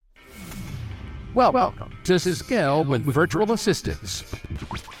Welcome to Scale with Virtual Assistants,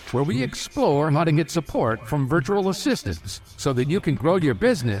 where we explore how to get support from virtual assistants so that you can grow your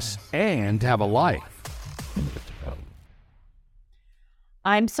business and have a life.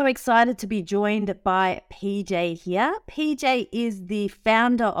 I'm so excited to be joined by PJ here. PJ is the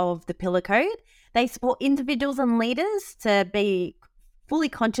founder of The Pillar Code. They support individuals and leaders to be fully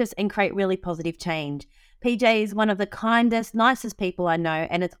conscious and create really positive change. PJ is one of the kindest, nicest people I know,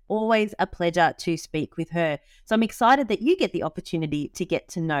 and it's always a pleasure to speak with her. So I'm excited that you get the opportunity to get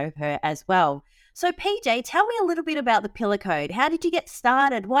to know her as well. So PJ, tell me a little bit about The Pillar Code. How did you get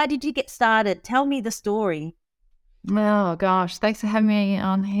started? Why did you get started? Tell me the story. Oh, gosh. Thanks for having me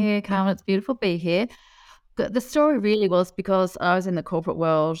on here, Carmen. It's beautiful to be here. The story really was because I was in the corporate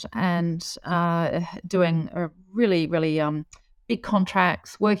world and doing a really big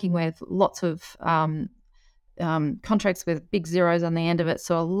contracts, working with lots of contracts with big zeros on the end of it.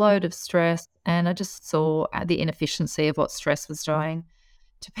 So a load of stress. And I just saw the inefficiency of what stress was doing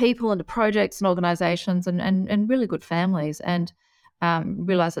to people and to projects and organizations and really good families, and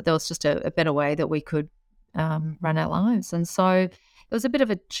realized that there was just a better way that we could run our lives. And so it was a bit of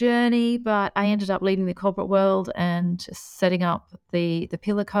a journey, but I ended up leading the corporate world and setting up the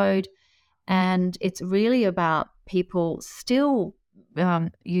Pillar Code. And it's really about people still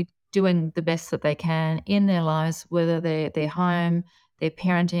doing the best that they can in their lives, whether they're home, they're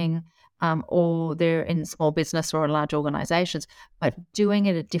parenting, or they're in small business or in large organizations, but doing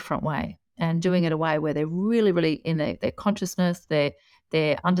it a different way and doing it a way where they're really in their consciousness,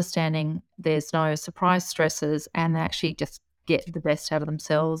 they're understanding there's no surprise stresses, and they actually just get the best out of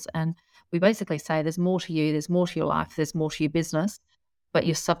themselves. And we basically say there's more to you, there's more to your life, there's more to your business, but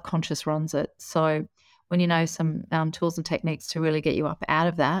your subconscious runs it. So when you know some tools and techniques to really get you up out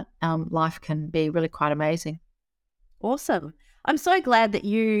of that, life can be really quite amazing. Awesome. I'm so glad that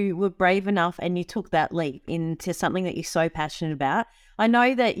you were brave enough and you took that leap into something that you're so passionate about. I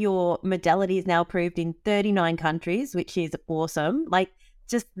know that your modality is now approved in 39 countries, which is awesome. Like,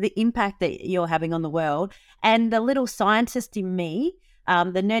 just the impact that you're having on the world. And the little scientist in me,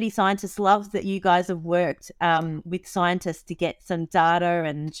 the nerdy scientist, loves that you guys have worked with scientists to get some data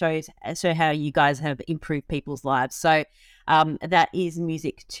and show how you guys have improved people's lives. So that is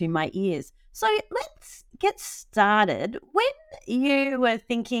music to my ears. So let's get started. When you were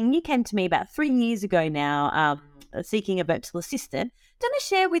thinking, you came to me about 3 years ago now, seeking a virtual assistant, do you want to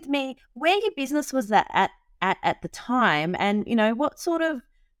share with me where your business was at the time, and what sort of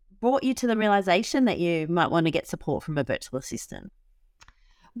brought you to the realization that you might want to get support from a virtual assistant?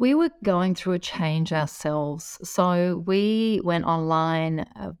 We were going through a change ourselves. So we went online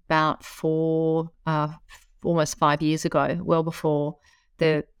about almost 5 years ago, well before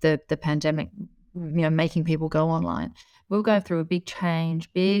the pandemic, making people go online. We were going through a big change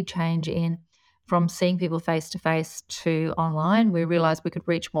in from seeing people face-to-face to online. We realised we could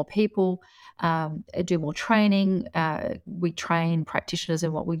reach more people, do more training. We train practitioners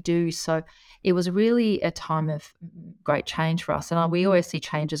in what we do. So it was really a time of great change for us. And we always see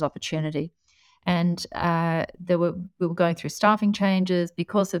change as opportunity. And we were going through staffing changes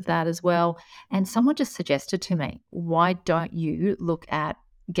because of that as well. And someone just suggested to me, why don't you look at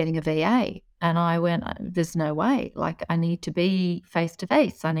getting a VA? And I went, there's no way. Like, I need to be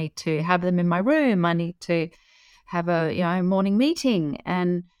face-to-face. I need to have them in my room. I need to have a morning meeting.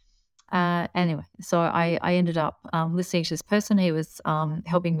 And anyway, so I ended up listening to this person who was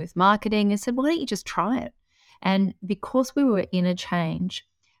helping with marketing and said, why don't you just try it? And because we were in a change,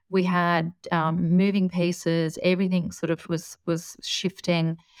 we had moving pieces, everything sort of was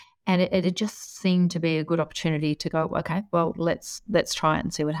shifting. And it just seemed to be a good opportunity to go, okay, well, let's try it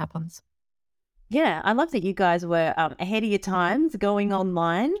and see what happens. Yeah, I love that you guys were ahead of your times going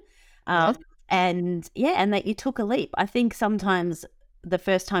online, and that you took a leap. I think sometimes the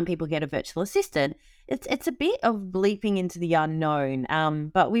first time people get a virtual assistant, it's a bit of leaping into the unknown.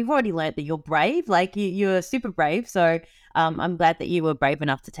 But we've already learned that you're brave, like you're super brave. So I'm glad that you were brave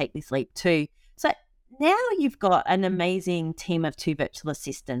enough to take this leap too. So now you've got an amazing team of 2 virtual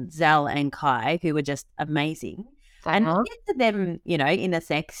assistants, Zal and Kai, who are just amazing. And we'll get to them, in a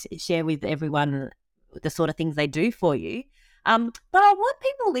sec, share with everyone the sort of things they do for you. But I want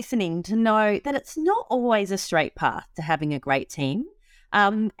people listening to know that it's not always a straight path to having a great team.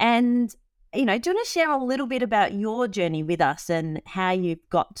 And, do you want to share a little bit about your journey with us and how you've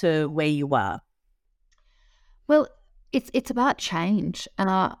got to where you are? Well, it's about change. And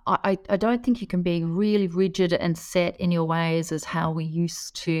I don't think you can be really rigid and set in your ways as how we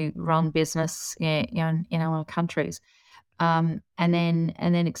used to run business in our countries, and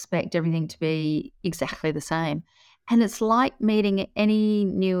then expect everything to be exactly the same. And it's like meeting any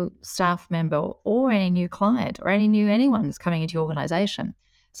new staff member or any new client or any new anyone that's coming into your organization.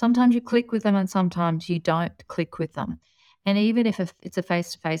 Sometimes you click with them and sometimes you don't click with them. And even if it's a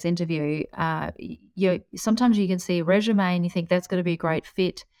face-to-face interview, sometimes you can see a resume and you think that's going to be a great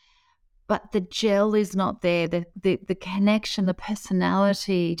fit, but the gel is not there. The connection, the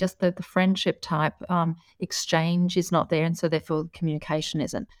personality, just the friendship type exchange is not there, and so therefore communication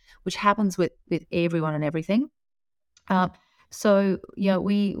isn't, which happens with everyone and everything. So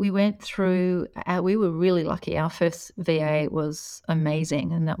we went through. We were really lucky. Our first VA was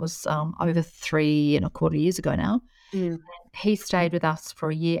amazing, and that was over 3.25 years ago now. Mm. He stayed with us for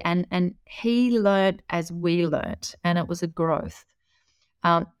a year, and he learned as we learnt, and it was a growth.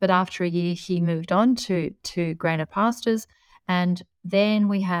 But after a year, he moved on to greener pastures, and then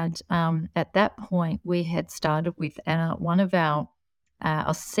we had at that point we had started with one of our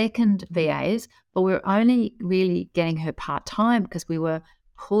second VAs, but we were only really getting her part-time because we were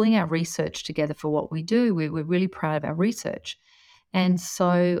pulling our research together for what we do. We were really proud of our research. And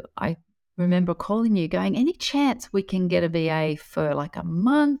so I remember calling you going, any chance we can get a VA for like a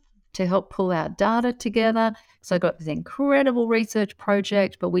month to help pull our data together? So I got this incredible research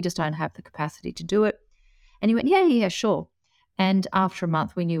project, but we just don't have the capacity to do it. And you went, yeah, sure. And after a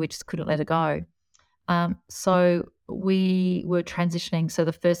month, we knew we just couldn't let it go. So we were transitioning. So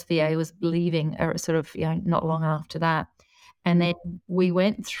the first VA was leaving not long after that. And then we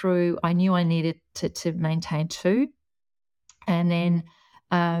went through, I knew I needed to maintain 2. And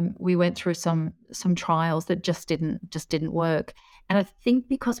then we went through some trials that just didn't work. And I think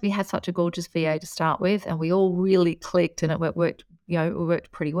because we had such a gorgeous VA to start with, and we all really clicked, and it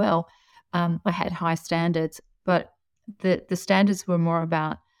worked pretty well. I had high standards, but the standards were more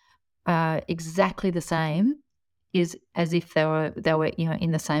about exactly the same as if they were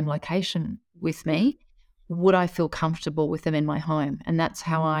in the same location with me. Would I feel comfortable with them in my home? And that's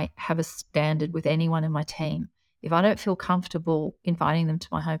how I have a standard with anyone in my team. If I don't feel comfortable inviting them to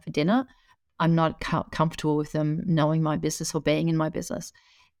my home for dinner, I'm not comfortable with them knowing my business or being in my business.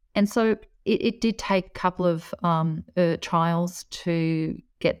 And so it did take a couple of trials to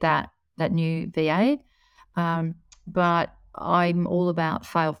get that new VA. But I'm all about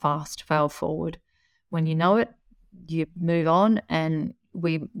fail fast, fail forward. When you know it, you move on. And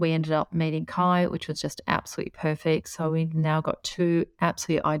we ended up meeting Kai, which was just absolutely perfect. So we've now got 2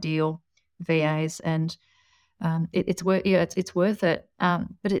 absolutely ideal VAs, and it's worth it.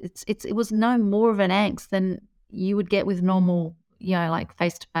 But it was no more of an angst than you would get with normal, like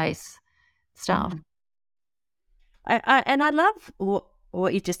face-to-face stuff. And I love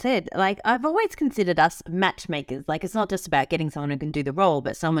what you just said. Like, I've always considered us matchmakers. Like, it's not just about getting someone who can do the role,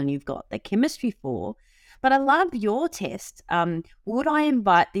 but someone you've got the chemistry for. But I love your test. Would I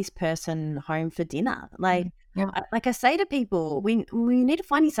invite this person home for dinner? Like, like I say to people, we need to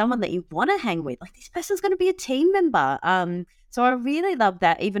find you someone that you want to hang with. Like, this person's going to be a team member. So I really love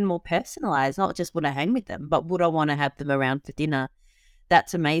that, even more personalized. Not just would I hang with them, but would I want to have them around for dinner?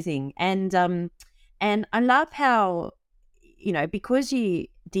 That's amazing. And I love how, because you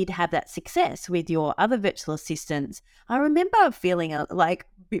did have that success with your other virtual assistants, I remember feeling like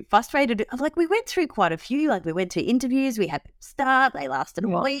a bit frustrated. Like, we went through quite a few. Like, we went to interviews, we had to start, they lasted a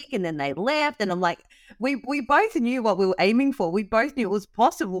week, and then they left. And I'm like, we both knew what we were aiming for. We both knew it was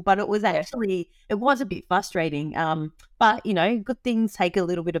possible, but it was actually, it was a bit frustrating. But, good things take a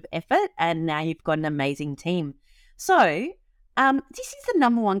little bit of effort, and now you've got an amazing team. So this is the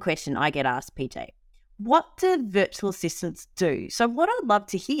number one question I get asked, PJ. What do virtual assistants do? So what I'd love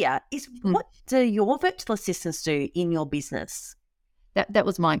to hear is, what do your virtual assistants do in your business? That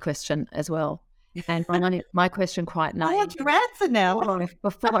was my question as well. And my question quite nice. I want your answer now.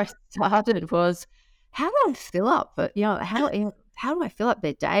 Before I started was, how do I fill up? But how do I fill up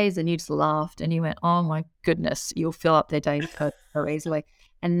their days? And you just laughed and you went, oh my goodness, you'll fill up their days so easily.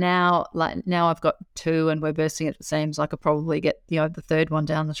 And now I've got 2 and we're bursting at the seams. I could probably get the 3rd one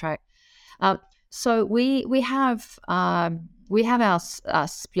down the track. So we have our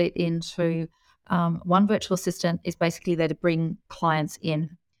split into one virtual assistant is basically there to bring clients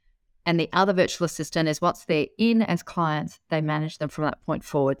in, and the other virtual assistant is once they're in as clients, they manage them from that point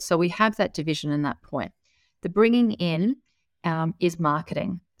forward. So we have that division in that point. The bringing in is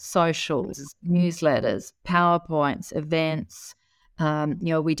marketing, socials, newsletters, PowerPoints, events.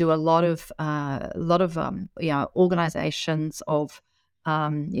 We do a lot of organizations of.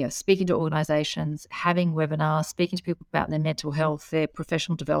 Speaking to organizations, having webinars, speaking to people about their mental health, their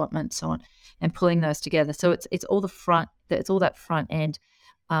professional development, so on, and pulling those together. So it's all that front end,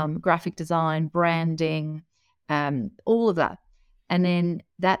 graphic design, branding, all of that. And then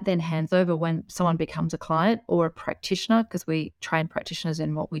that then hands over when someone becomes a client or a practitioner, because we train practitioners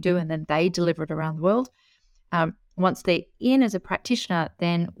in what we do, and then they deliver it around the world. Once they're in as a practitioner,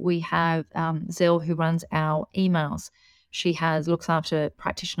 then we have Zell, who runs our emails. She looks after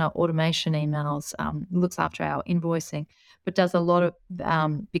practitioner automation emails, looks after our invoicing, but does a lot of,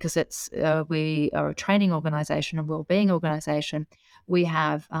 because we are a training organisation, a wellbeing organisation, we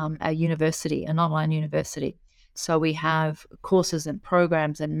have a university, an online university. So we have courses and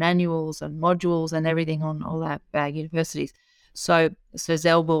programs and manuals and modules and everything on all our universities. So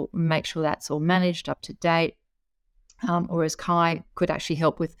Zell will make sure that's all managed, up to date. Or as Kai could actually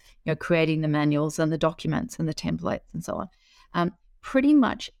help with, creating the manuals and the documents and the templates and so on. Pretty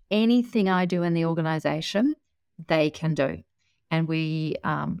much anything I do in the organisation, they can do, and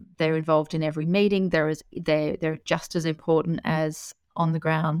they're involved in every meeting. They're just as important as on the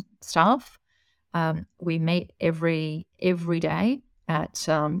ground staff. We meet every day at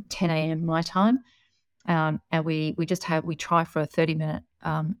 10 a.m. my time, and we try for a 30-minute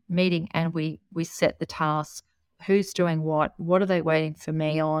meeting, and we set the tasks. Who's doing what are they waiting for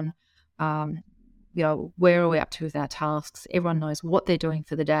me on, where are we up to with our tasks? Everyone knows what they're doing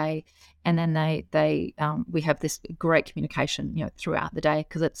for the day, and then we have this great communication throughout the day,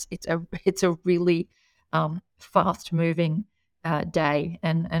 because it's a really fast moving day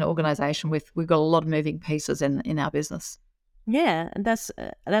and an organization we've got a lot of moving pieces in our business. Yeah, and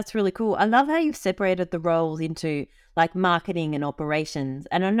that's really cool. I love how you've separated the roles into like marketing and operations.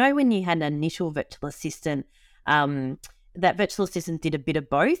 And I know when you had an initial virtual assistant, that virtual assistant did a bit of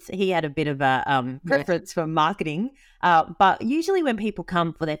both. He had a bit of a preference for marketing, but usually when people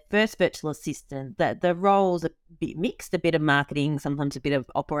come for their first virtual assistant, the roles are a bit mixed, a bit of marketing, sometimes a bit of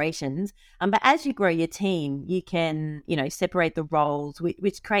operations. But as you grow your team, you can separate the roles,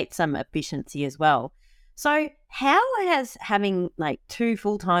 which creates some efficiency as well. So how has having like 2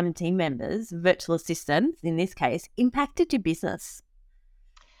 full-time team members, virtual assistants in this case, impacted your business?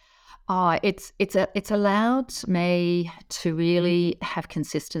 It's allowed me to really have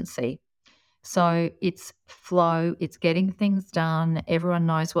consistency. So it's flow, it's getting things done. Everyone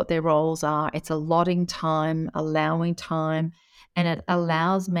knows what their roles are. It's allotting time, allowing time, and it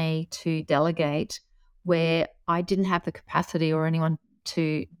allows me to delegate where I didn't have the capacity or anyone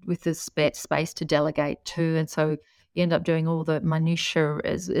with the space to delegate to. And so you end up doing all the minutiae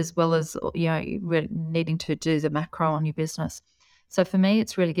as well as needing to do the macro on your business. So for me,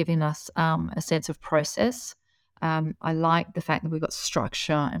 it's really giving us a sense of process. I like the fact that we've got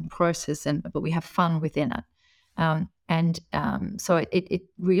structure and process, but we have fun within it. So it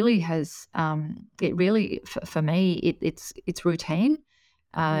really has. It really, for me, it's routine.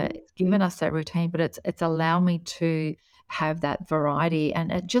 It's given us that routine, but it's allowed me to have that variety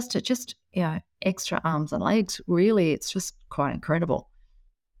and just extra arms and legs. Really, it's just quite incredible.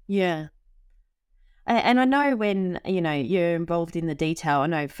 Yeah. And I know when, you're involved in the detail, I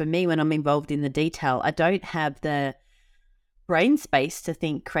know for me, when I'm involved in the detail, I don't have the brain space to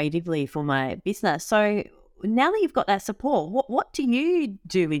think creatively for my business. So now that you've got that support, what do you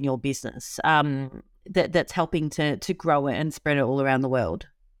do in your business that's helping to grow it and spread it all around the world?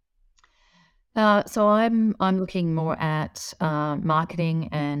 So I'm looking more at marketing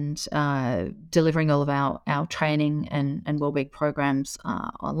and delivering all of our training and wellbeing programs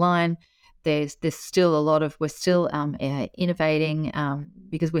online. There's still we're still innovating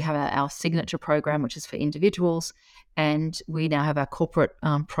because we have our signature program, which is for individuals, and we now have our corporate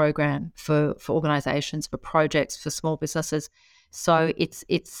program for organisations, for projects, for small businesses. So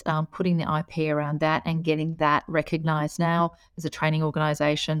it's putting the IP around that and getting that recognised now as a training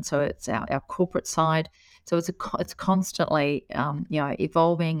organisation. So it's our corporate side. So it's constantly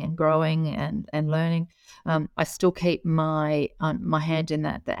evolving and growing and learning. I still keep my hand in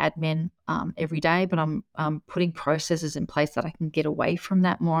the admin every day, but I'm putting processes in place that I can get away from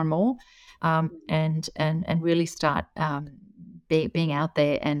that more and more, and really start being out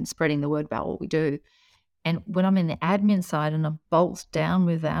there and spreading the word about what we do. And when I'm in the admin side and I'm bolted down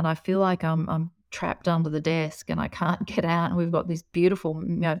with that, I feel like I'm trapped under the desk and I can't get out. And we've got this beautiful,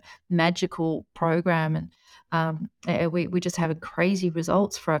 magical program, and we just have crazy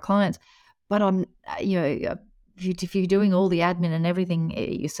results for our clients. But if you're doing all the admin and everything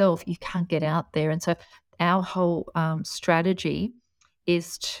yourself, you can't get out there. And so our whole strategy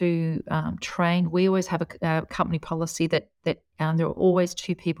is to train. We always have a company policy that there are always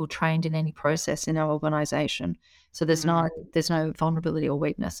 2 people trained in any process in our organisation. So there's no vulnerability or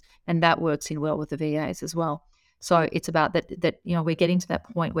weakness, and that works in well with the VAs as well. So it's about that we're getting to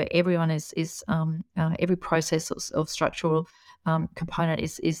that point where everyone is every process of structural component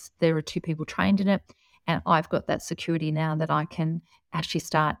is there are 2 people trained in it, And I've got that security now that I can actually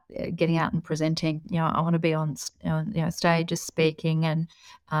start getting out and presenting. I want to be on stages speaking and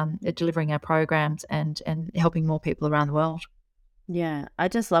delivering our programs and helping more people around the world. Yeah, I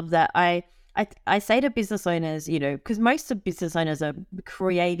just love that. I say to business owners, because most of business owners are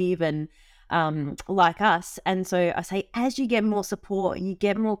creative and like us. And so I say, as you get more support, you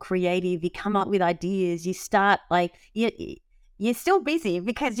get more creative, you come up with ideas, you start like, you're still busy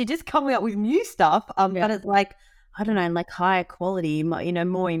because you're just coming up with new stuff. But it's like, I don't know, like higher quality, more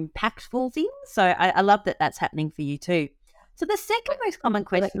impactful things. So I love that that's happening for you too. So the second most common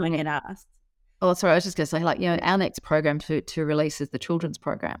question I get asked. Oh, sorry, I was just going to say, our next program to release is the children's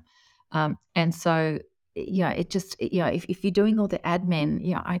program. And so, it just, if you're doing all the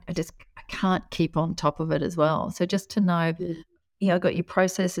admin, I can't keep on top of it as well. So just to know, I've got your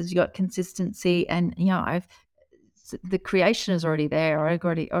processes, you got consistency, and, the creation is already there. I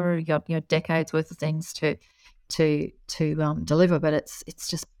already got, decades worth of things to deliver, but it's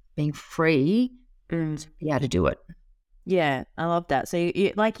just being free to be able to do it. Yeah, I love that. So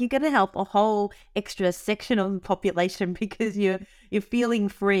you're going to help a whole extra section of the population because you're feeling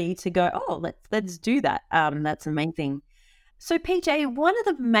free to go, oh, let's do that. That's the main thing. So PJ, one of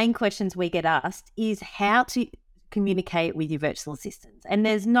the main questions we get asked is how to communicate with your virtual assistants. And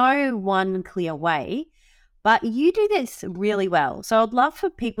there's no one clear way, but you do this really well. So I'd love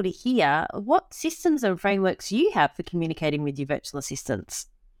for people to hear what systems and frameworks you have for communicating with your virtual assistants.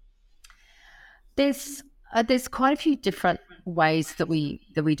 There's quite a few different ways that we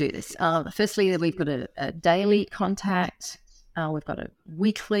do this. Firstly, we've got a daily contact. We've got a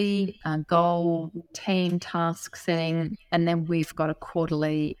weekly goal, team task setting, and then we've got a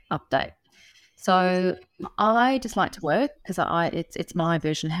quarterly update. So I just like to work because it's my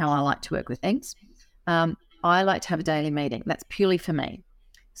version how I like to work with things. I like to have a daily meeting. That's purely for me.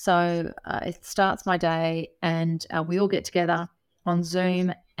 So it starts my day, and we all get together on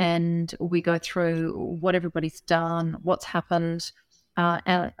Zoom and we go through what everybody's done, what's happened.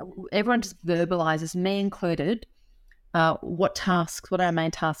 And everyone just verbalizes, me included, what our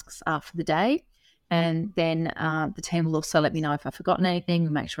main tasks are for the day. And then the team will also let me know if I've forgotten anything. We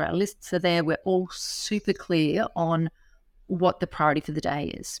make sure our lists are there. We're all super clear on what the priority for the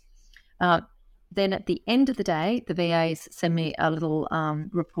day is. Then at the end of the day, the VAs send me a little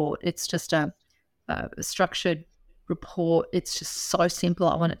report. It's just a structured report. It's just so simple.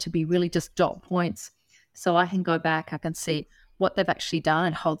 I want it to be really just dot points so I can go back, I can see what they've actually done.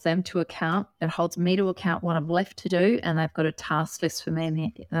 It holds them to account. It holds me to account what I'm left to do, and they've got a task list for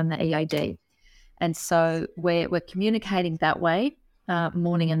me and the EAD. And so we're communicating that way,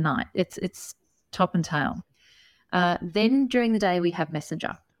 morning and night. It's top and tail. Then during the day we have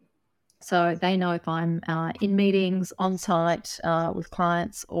Messenger. So they know if I'm in meetings, on site with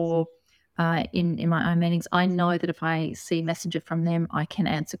clients, or in my own meetings. I know that if I see Messenger from them, I can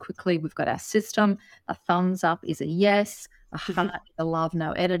answer quickly. We've got our system. A thumbs up is a yes. A heart is a love,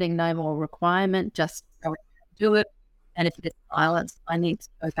 no editing, no more requirement. Just go and do it. And if it's silence, I need to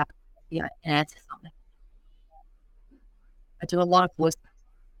go back and answer something. I do a lot of voice,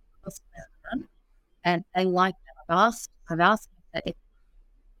 and they like that. I've asked that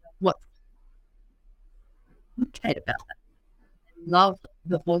what about that. I love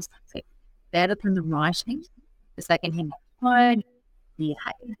the voice better than the writing, because they can hear my tone, the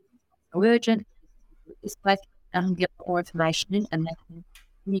urgent, this place, and get more information in, and they can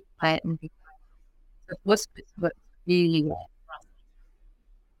replay it and replay it. So voice works really well for us.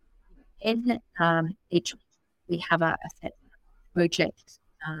 In each, we have a set project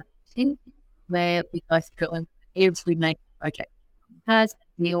thing where we go through and every major project has.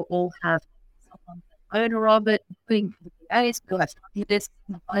 We all have someone owner of it, including the VAs. We'll have to do this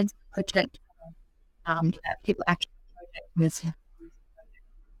project. People actually project with,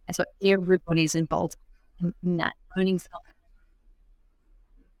 and so everybody's involved in that owning something.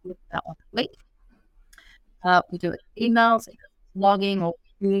 That one week. We do it emails, logging, or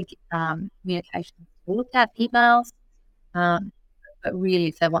big communications. We look at emails, but really,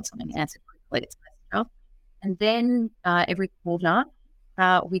 if they want something answered quickly, it's Messenger. And then every quarter,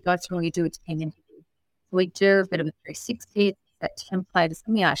 we go through and we do a team interview. So we do a bit of a 360. That template is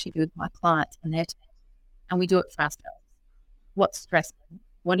something I actually do with my clients and their team, and we do it for ourselves. What's stressful?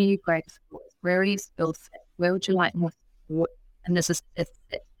 What are you grateful for? Where are you skill set? Where would you like more support? And this is a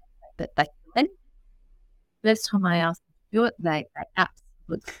set that they can. First time I asked them to do it, they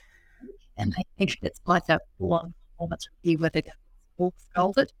absolutely, and they think it's like a full-on performance review where they get all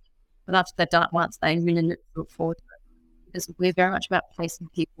scolded. But after they've done it once, they really look forward to it, because we're very much about placing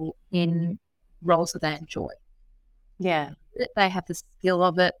people in roles that they enjoy. Yeah. If they have the skill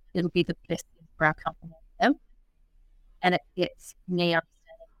of it, it'll be the best for our company, and it gets me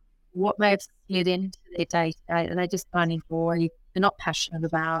understanding what may have slid into their day to day that they just don't enjoy, they're not passionate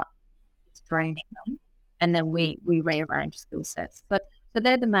about, it's draining them, and then we rearrange skill sets. So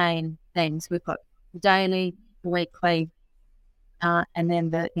they're the main things. We've got the daily, the weekly, and then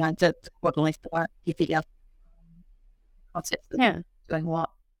the quarterly for the concepts of doing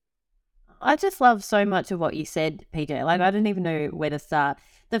what. I just love so much of what you said, PJ. Like, I don't even know where to start.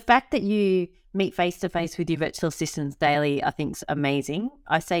 The fact that you meet face-to-face with your virtual assistants daily, I think is amazing.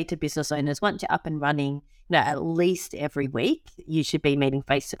 I say to business owners, once you're up and running, at least every week, you should be meeting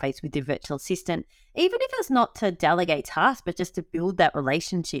face-to-face with your virtual assistant, even if it's not to delegate tasks, but just to build that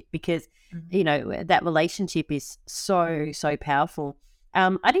relationship, because, that relationship is so, so powerful.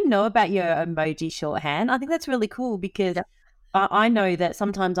 I didn't know about your emoji shorthand. I think that's really cool because I know that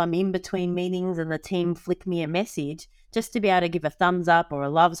sometimes I'm in between meetings and the team flick me a message just to be able to give a thumbs up or a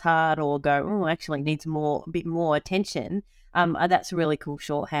love's heart or go, oh, actually needs a bit more attention. That's a really cool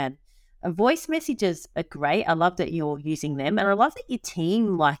shorthand. Voice messages are great. I love that you're using them, and I love that your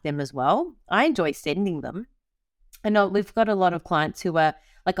team like them as well. I enjoy sending them. I know we've got a lot of clients who are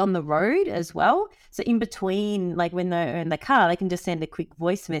like on the road as well. So in between, like when they're in the car, they can just send a quick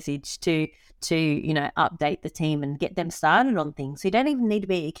voice message to update the team and get them started on things. So you don't even need to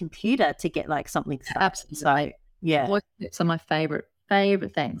be at a computer to get like something started. Absolutely. So yeah, voice notes are my favorite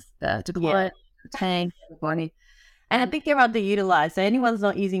things to client, team, everybody. And I think they're underutilized. So anyone's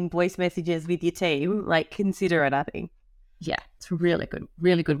not using voice messages with your team, like consider it, I think. Yeah, it's a really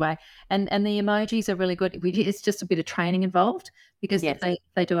good way. And the emojis are really good. It's just a bit of training involved because if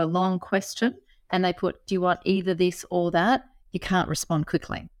they do a long question and they put, do you want either this or that? You can't respond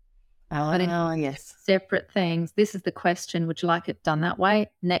quickly. Oh, yes. Separate things. This is the question. Would you like it done that way?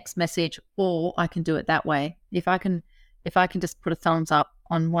 Next message, or I can do it that way. If I can just put a thumbs up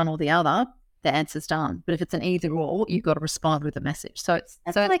on one or the other, the answer's done. But if it's an either or, you've got to respond with a message. So it's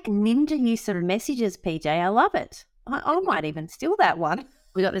like ninja use of messages, PJ. I love it. I might even steal that one.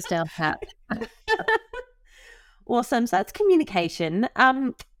 We got this down pat. Awesome. So that's communication.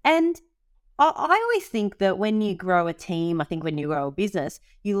 And I always think that when you grow a team, I think when you grow a business,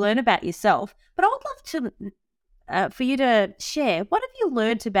 you learn about yourself. But I would love to, for you to share, what have you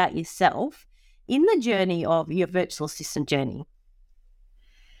learned about yourself in the journey of your virtual assistant journey?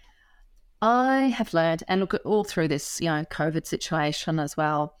 I have learned, and look, all through this, COVID situation as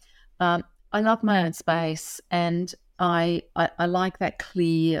well, I love my own space, and I like that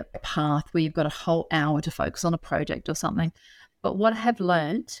clear path where you've got a whole hour to focus on a project or something. But what I have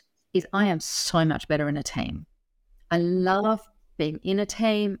learned is I am so much better in a team. I love being in a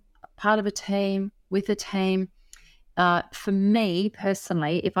team, part of a team, with a team. For me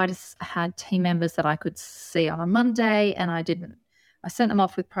personally, if I just had team members that I could see on a Monday and I sent them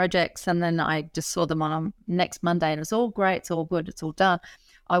off with projects and then I just saw them on a next Monday and it was all great, it's all good, it's all done,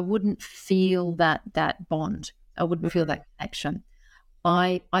 I wouldn't feel that bond. I wouldn't feel that connection.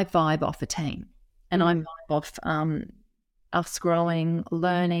 I vibe off a team, and I vibe off us growing,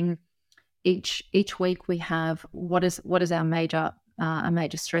 learning. Each week we have what is our major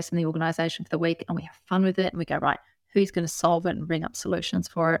stress in the organisation for the week, and we have fun with it, and we go, right, who's going to solve it and bring up solutions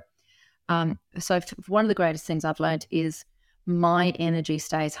for it. So one of the greatest things I've learned is my energy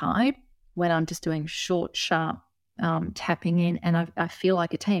stays high when I'm just doing short, sharp tapping in, and I feel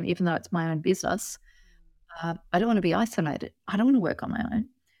like a team, even though it's my own business. I don't want to be isolated. I don't want to work on my own.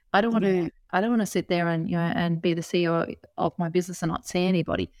 I don't want to sit there and and be the CEO of my business and not see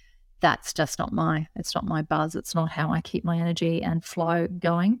anybody. That's just it's not my buzz. It's not how I keep my energy and flow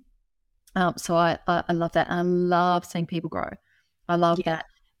going. So I love that. I love seeing people grow. I love that.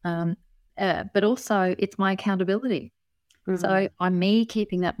 But also it's my accountability. Mm-hmm. So on me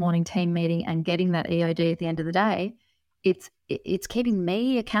keeping that morning team meeting and getting that EOD at the end of the day, it's keeping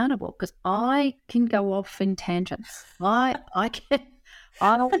me accountable because I can go off in tangents. I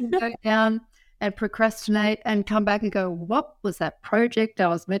can go down and procrastinate and come back and go, what was that project I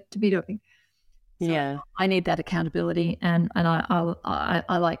was meant to be doing? So I need that accountability, and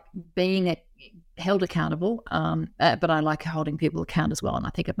I like being held accountable, but I like holding people account as well, and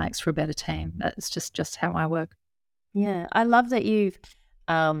I think it makes for a better team. That's just how I work. Yeah, I love that you've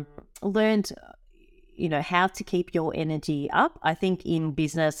learned how to keep your energy up. I think in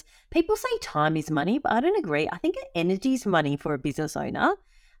business, people say time is money, but I don't agree. I think energy is money for a business owner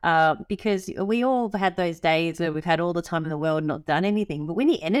because we all have had those days where we've had all the time in the world and not done anything. But when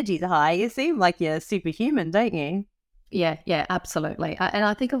your energy's high, you seem like you're superhuman, don't you? Yeah, absolutely. And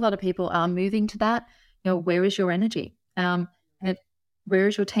I think a lot of people are moving to that. Where is your energy? And where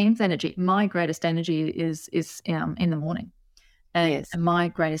is your team's energy? My greatest energy is in the morning. And my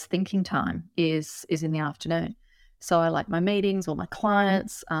greatest thinking time is in the afternoon. So I like my meetings, all my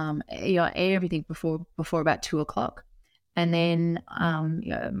clients, everything before about 2:00. And then,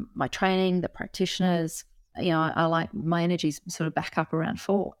 my training, the practitioners, I like my energy's sort of back up around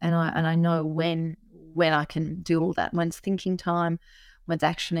 4. And I know when I can do all that, when's thinking time, when's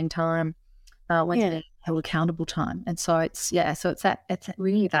actioning time, when's held accountable time. And so it's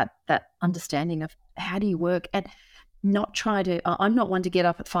really that understanding of how do you work, and not try to, I'm not one to get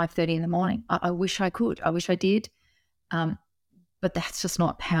up at 5:30 in the morning. I wish I could. I wish I did. But that's just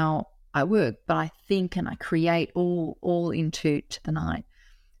not how I work. But I think and I create all into the night.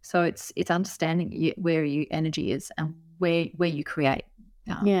 So it's understanding where your energy is and where you create.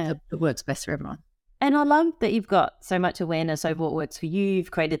 It works best for everyone. And I love that you've got so much awareness over what works for you.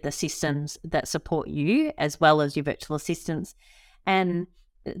 You've created the systems that support you as well as your virtual assistants. And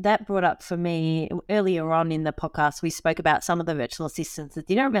that brought up for me earlier on in the podcast, we spoke about some of the virtual assistants that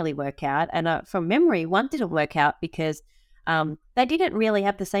didn't really work out. And from memory, one didn't work out because they didn't really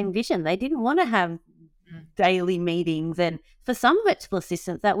have the same vision. They didn't want to have daily meetings. And for some virtual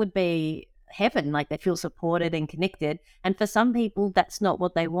assistants, that would be heaven, like they feel supported and connected. And for some people, that's not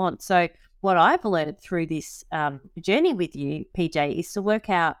what they want. So what I've learned through this journey with you, PJ, is to work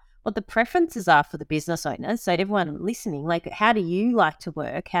out what the preferences are for the business owners. So everyone listening, like, how do you like to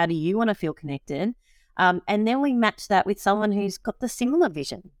work? How do you want to feel connected? And then we match that with someone who's got the similar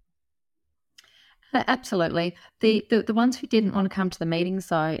vision. Absolutely. The ones who didn't want to come to the meetings,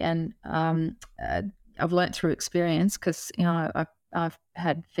 though, and I've learnt through experience, because I've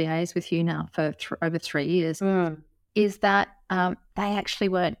had VAs with you now for over 3 years, is that they actually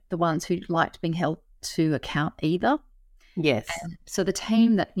weren't the ones who liked being held to account either. Yes. And so the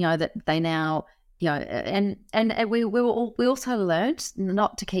team that that they now and we also learned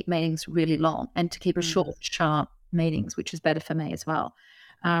not to keep meetings really long and to keep a short, sharp meetings, which is better for me as well.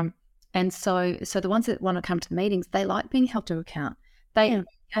 And so the ones that want to come to the meetings, they like being held to account.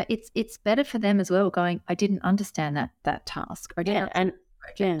 It's better for them as well. Going, I didn't understand that task. Or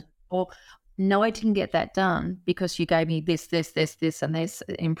or no, I didn't get that done because you gave me this, and this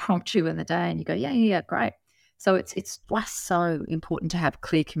impromptu in the day, and you go, yeah, great. So it's just so important to have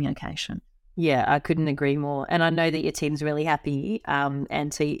clear communication. Yeah, I couldn't agree more. And I know that your team's really happy,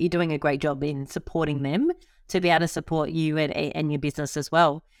 and so you're doing a great job in supporting them to be able to support you and your business as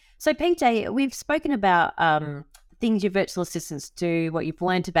well. So PJ, we've spoken about things your virtual assistants do, what you've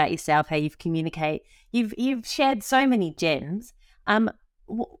learned about yourself, how you've communicate. You've shared so many gems.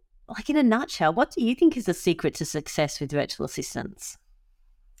 Like in a nutshell, what do you think is the secret to success with virtual assistants?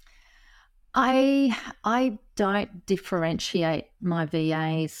 I don't differentiate my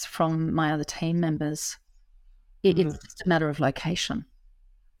VAs from my other team members. It's just a matter of location.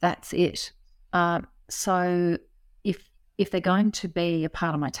 That's it. So if they're going to be a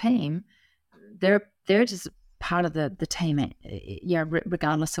part of my team, they're just part of the team,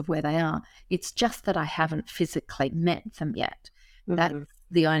 regardless of where they are. It's just that I haven't physically met them yet. That's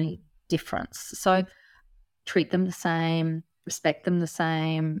the only difference. So treat them the same, respect them the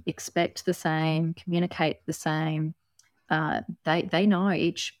same, expect the same, communicate the same. They know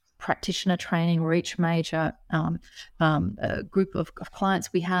each practitioner training or each major group of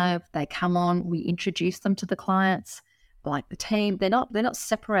clients we have. They come on, we introduce them to the clients, like the team. They're not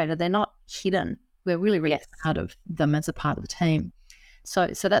separated. They're not hidden. We're really proud of them as a part of the team. So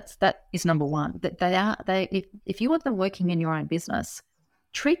that is number one. That if you want them working in your own business,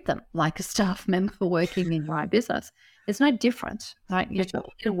 treat them like a staff member working in your own business. It's no different. Right? You have to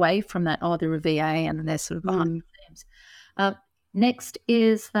get away from that. Oh, they're a VA and they're sort of behind the teams. Next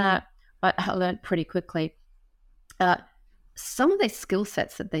is that I learned pretty quickly. Some of the skill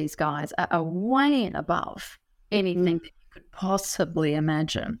sets that these guys are way and above anything that you could possibly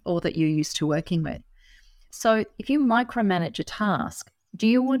imagine or that you're used to working with. So if you micromanage a task, do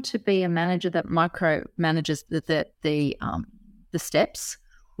you want to be a manager that micromanages the steps,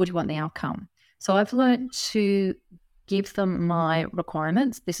 or do you want the outcome? So I've learned to give them my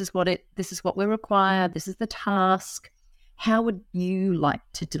requirements. This is what we require. This is the task. How would you like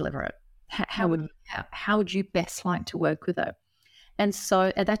to deliver it? How would you best like to work with it? And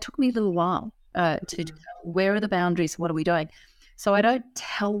so that took me a little while to where are the boundaries? What are we doing? So I don't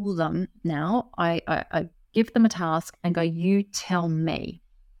tell them now. I give them a task and go, you tell me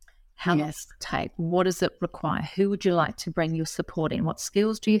how long does it take? What does it require? Who would you like to bring your support in? What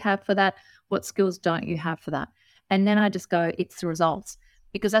skills do you have for that? What skills don't you have for that? And then I just go, it's the results,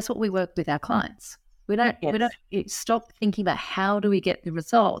 because that's what we work with our clients. We don't stop thinking about how do we get the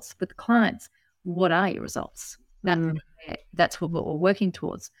results with the clients. What are your results? That's what we're working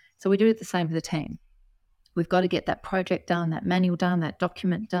towards. So we do it the same for the team. We've got to get that project done, that manual done, that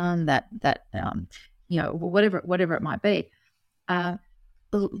document done, that whatever it might be. They're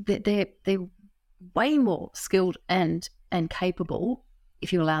way more skilled and capable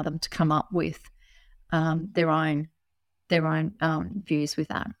if you allow them to come up with their own views with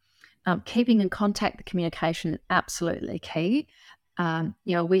that. Keeping in contact, the communication is absolutely key.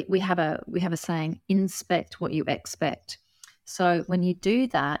 We have a saying: inspect what you expect. So when you do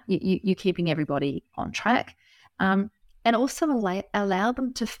that, you're keeping everybody on track, and also allow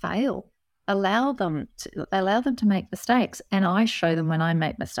them to fail. Allow them to make mistakes, and I show them when I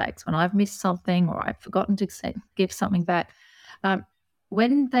make mistakes, when I've missed something or I've forgotten to give something back.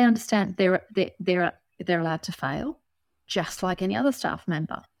 When they understand they're allowed to fail, just like any other staff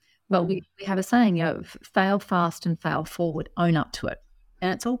member. Well, we have a saying, fail fast and fail forward, own up to it,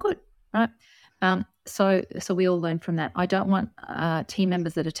 and it's all good, right? So we all learn from that. I don't want team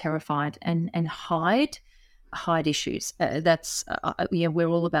members that are terrified and hide issues. We're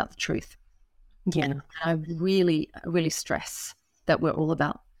all about the truth. Yeah. And I really, really stress that we're all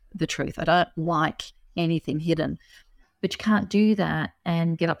about the truth. I don't like anything hidden, but you can't do that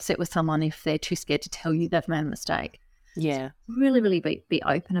and get upset with someone if they're too scared to tell you they've made a mistake. Yeah. Really, really be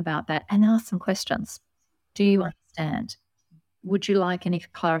open about that and ask some questions. Do you understand? Would you like any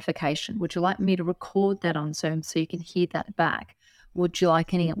clarification? Would you like me to record that on Zoom so you can hear that back? Would you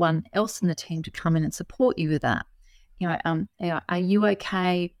like anyone else in the team to come in and support you with that? Are you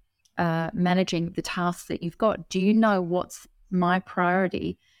okay managing the tasks that you've got? Do you know what's my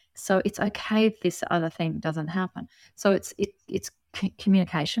priority? So it's okay if this other thing doesn't happen. So it's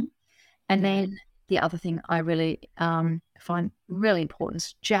communication. And then the other thing I really find really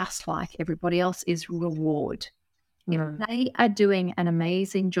important, just like everybody else, is reward. If they are doing an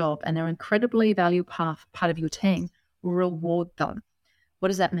amazing job and they're incredibly valuable part of your team, reward them. What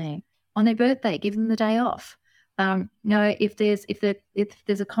does that mean? On their birthday, give them the day off. If there's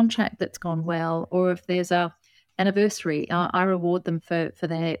a contract that's gone well, or if there's a anniversary, I reward them for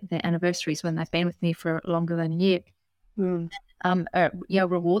their anniversaries when they've been with me for longer than a year. Reward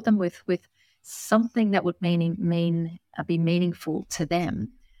them with something that would be meaningful to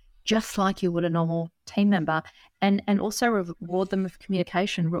them, just like you would a normal team member, and also reward them with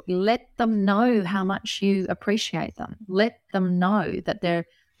communication. Let them know how much you appreciate them. Let them know that they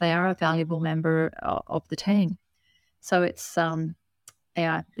are a valuable member of the team. So it's the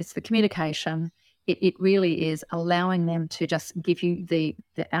communication. It really is allowing them to just give you the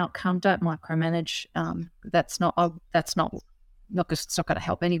outcome. Don't micromanage. It's not going to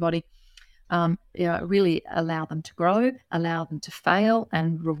help anybody. Really allow them to grow, allow them to fail,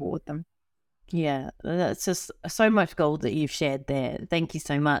 and reward them. Yeah, that's just so much gold that you've shared there. Thank you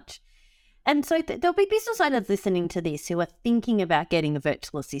so much. And so there'll be business owners listening to this who are thinking about getting a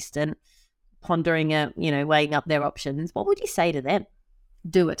virtual assistant, pondering it, weighing up their options. What would you say to them?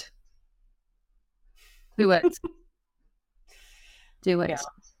 Do it. Do it. Do it.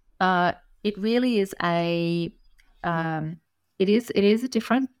 Yeah. It really is it is a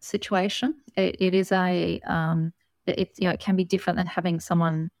different situation. It is it can be different than having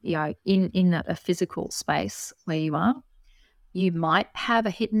someone in a physical space where you are. You might have a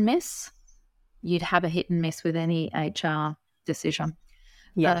hit and miss. You'd have a hit and miss with any HR decision.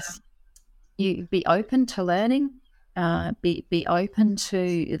 Yes. You be open to learning. Be open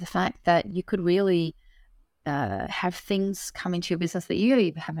to the fact that you could really have things come into your business that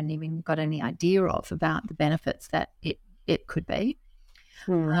you haven't even got any idea of about the benefits that it could be.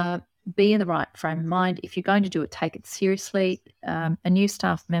 Be in the right frame of mind. If you're going to do it, take it seriously. A new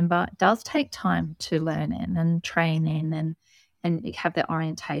staff member does take time to learn in and train in and have their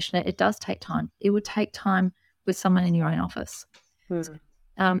orientation. It does take time. It would take time with someone in your own office.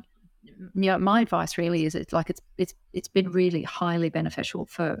 My advice really is it's been really highly beneficial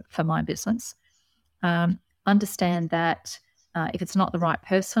for my business. Understand that if it's not the right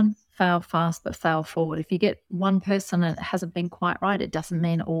person, fail fast but fail forward. If you get one person and it hasn't been quite right, it doesn't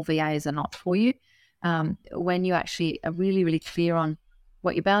mean all VAs are not for you. When you actually are really, really clear on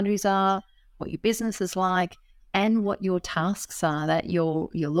what your boundaries are, what your business is like, and what your tasks are that you're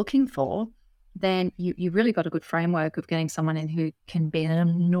looking for, then you've really got a good framework of getting someone in who can be an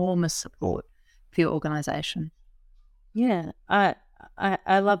enormous support for your organisation. Yeah, I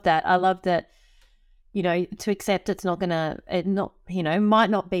love that. I love that. To accept might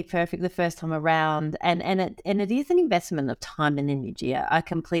not be perfect the first time around, and it is an investment of time and energy. I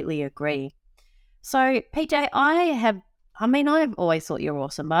completely agree. So PJ, I've always thought you're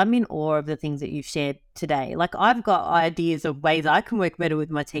awesome, but I'm in awe of the things that you've shared today. Like, I've got ideas of ways I can work better with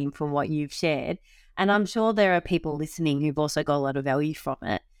my team from what you've shared, and I'm sure there are people listening who've also got a lot of value from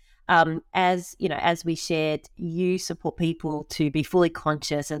it. As you know, as we shared, you support people to be fully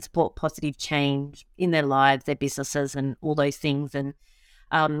conscious and support positive change in their lives, their businesses, and all those things. And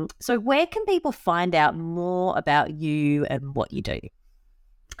so where can people find out more about you and what you do?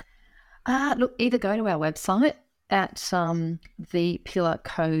 Look, either go to our website at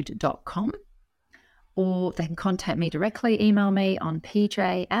thepillarcode.com, or they can contact me directly, email me on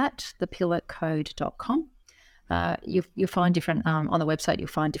pj@thepillarcode.com. You'll find different, on the website, you'll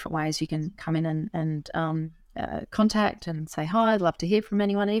find different ways you can come in and contact and say, hi, I'd love to hear from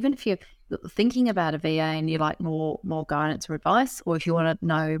anyone. Even if you're thinking about a VA and you like more guidance or advice, or if you want to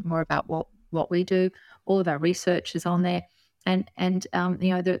know more about what we do, all of our research is on there. And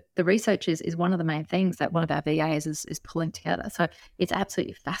the research is one of the main things that one of our VAs is pulling together. So it's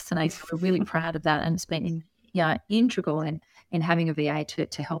absolutely fascinating. We're really proud of that, and it's been integral in having a VA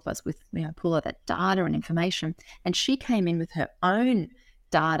to help us with pull all that data and information. And she came in with her own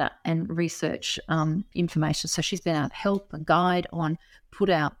data and research information. So she's been able to help and guide on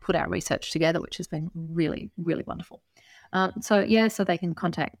put our research together, which has been really, really wonderful. So they can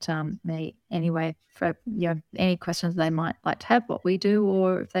contact me anyway for any questions they might like to have, what we do,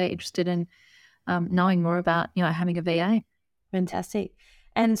 or if they're interested in knowing more about having a VA. Fantastic.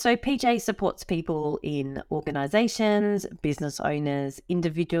 And so PJ supports people in organisations, business owners,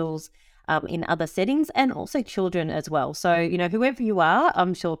 individuals, in other settings, and also children as well. So whoever you are,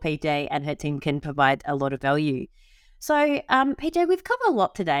 I'm sure PJ and her team can provide a lot of value. So, PJ, we've covered a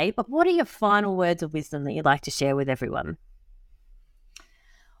lot today, but what are your final words of wisdom that you'd like to share with everyone?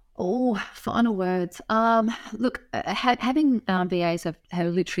 Oh, final words. Look, having VAs have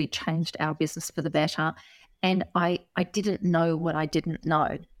literally changed our business for the better, and I didn't know what I didn't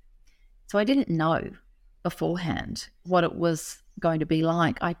know. So I didn't know beforehand what it was going to be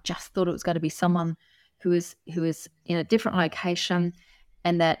like. I just thought it was going to be someone who is in a different location,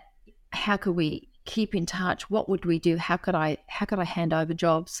 and that how could we keep in touch? What would we do? How could I hand over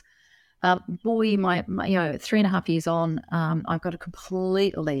jobs? My 3.5 years on, I've got a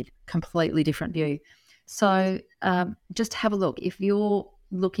completely different view. So just have a look. If you're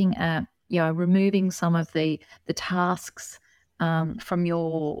looking at removing some of the tasks from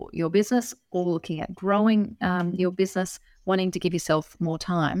your business, or looking at growing your business, wanting to give yourself more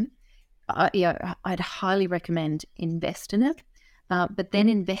time, I'd highly recommend invest in it. But then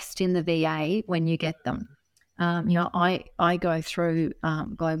invest in the VA when you get them. I go through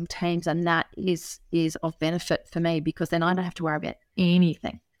global teams, and that is of benefit for me, because then I don't have to worry about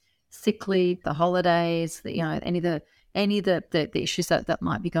anything, sick leave, the holidays, any of the issues that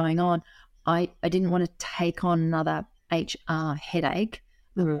might be going on. I didn't want to take on another HR headache.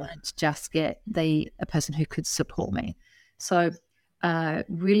 I wanted to just get a person who could support me. So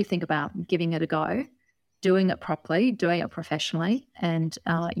really think about giving it a go, doing it properly, doing it professionally, and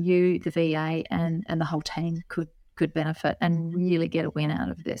you, the VA, and the whole team could benefit and really get a win out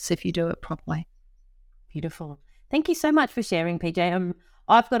of this if you do it properly. Beautiful. Thank you so much for sharing, PJ.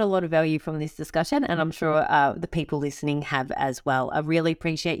 I've got a lot of value from this discussion, and I'm sure the people listening have as well. I really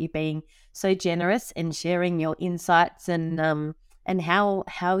appreciate you being so generous and sharing your insights and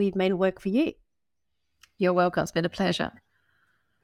how you've made it work for you. You're welcome. It's been a pleasure.